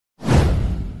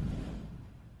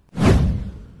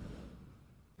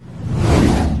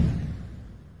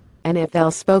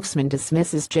NFL spokesman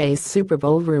dismisses JAYZ Super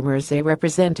Bowl rumors. A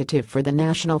representative for the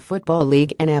National Football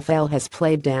League (NFL) has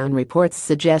played down reports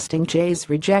suggesting JAYZ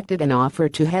rejected an offer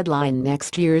to headline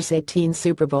next year's 18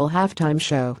 Super Bowl halftime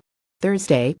show.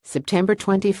 Thursday, September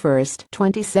 21,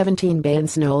 2017.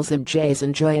 Bands Knowles and JAYZ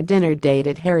enjoy a dinner date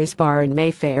at Harry's Bar in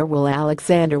Mayfair.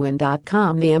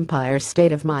 WillAlexanderWin.com. The Empire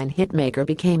State of Mind hitmaker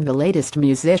became the latest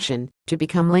musician to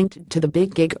become linked to the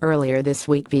big gig earlier this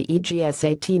week via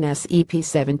JAYZ 18's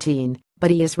EP17, but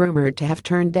he is rumored to have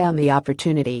turned down the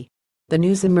opportunity. The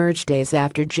news emerged days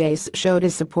after JAYZ showed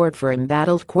his support for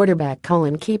embattled quarterback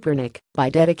Colin Kaepernick by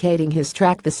dedicating his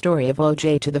track "The Story of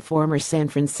O.J." to the former San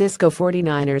Francisco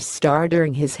 49ers star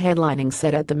during his headlining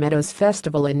set at the Meadows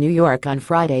Festival in New York on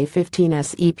Friday.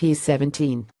 15's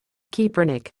EP17.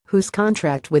 Kaepernick, whose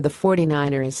contract with the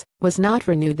 49ers was not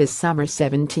renewed this summer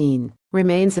 17,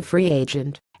 remains a free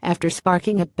agent after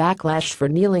sparking a backlash for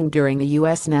kneeling during the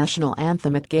U.S. national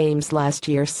anthem at games last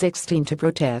year 16 to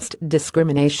protest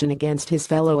discrimination against his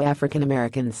fellow African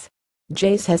Americans.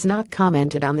 JAYZ has not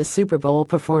commented on the Super Bowl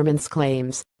performance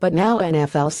claims, but now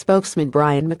NFL spokesman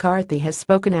Brian McCarthy has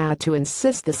spoken out to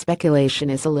insist the speculation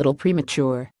is a little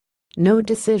premature. "No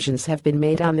decisions have been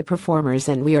made on the performers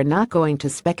and we are not going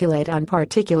to speculate on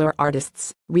particular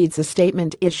artists," reads a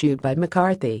statement issued by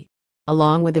McCarthy.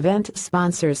 Along with event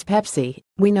sponsors Pepsi,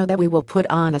 "We know that we will put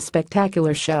on a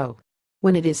spectacular show.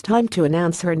 When it is time to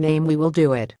announce her name, we will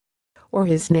do it. Or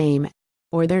his name.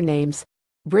 Or their names."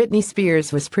 Britney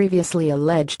Spears was previously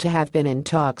alleged to have been in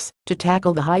talks to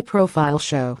tackle the high-profile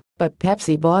show, but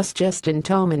Pepsi boss Justin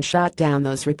Thoman shot down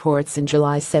those reports in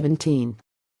July 17.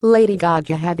 Lady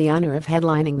Gaga had the honor of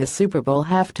headlining the Super Bowl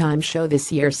halftime show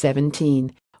this year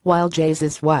 17, while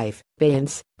JAYZ's wife,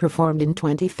 Beyoncé, performed in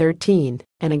 2013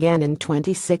 and again in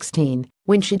 2016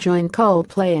 when she joined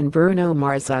Coldplay and Bruno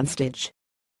Mars on stage.